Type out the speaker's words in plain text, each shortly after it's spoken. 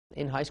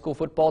In high school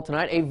football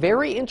tonight, a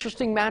very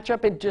interesting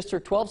matchup in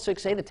District 12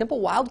 6A. The Temple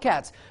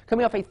Wildcats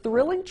coming off a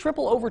thrilling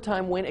triple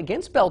overtime win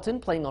against Belton,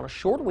 playing on a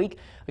short week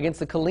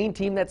against the Killeen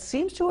team that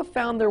seems to have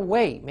found their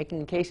way, making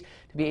the case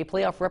to be a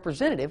playoff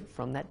representative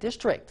from that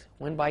district.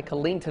 Win by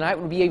Killeen tonight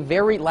would be a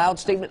very loud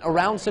statement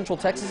around Central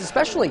Texas,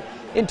 especially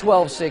in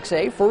 12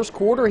 6A. First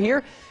quarter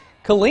here,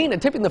 Killeen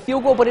attempting the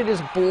field goal, but it is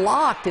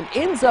blocked and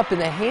ends up in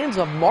the hands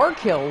of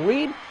Markel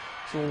Reed.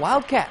 So the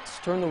Wildcats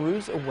turn the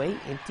Roos away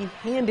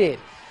empty-handed.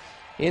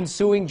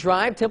 Ensuing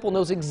drive, Temple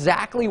knows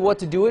exactly what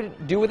to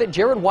do with it.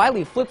 Jared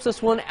Wiley flips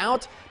this one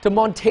out to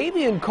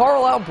Montavian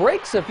Carlisle,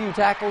 breaks a few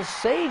tackles,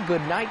 say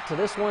goodnight to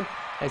this one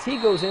as he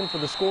goes in for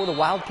the score. The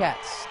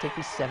Wildcats take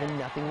the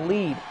 7-0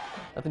 lead.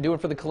 Nothing doing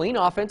for the Killeen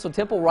offense, so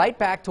Temple right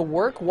back to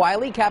work.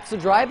 Wiley caps the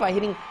drive by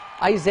hitting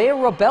Isaiah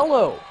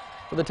Rabello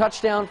for the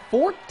touchdown.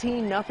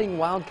 14-0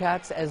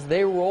 Wildcats as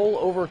they roll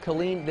over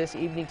Killeen this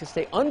evening to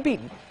stay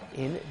unbeaten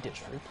in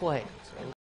district play.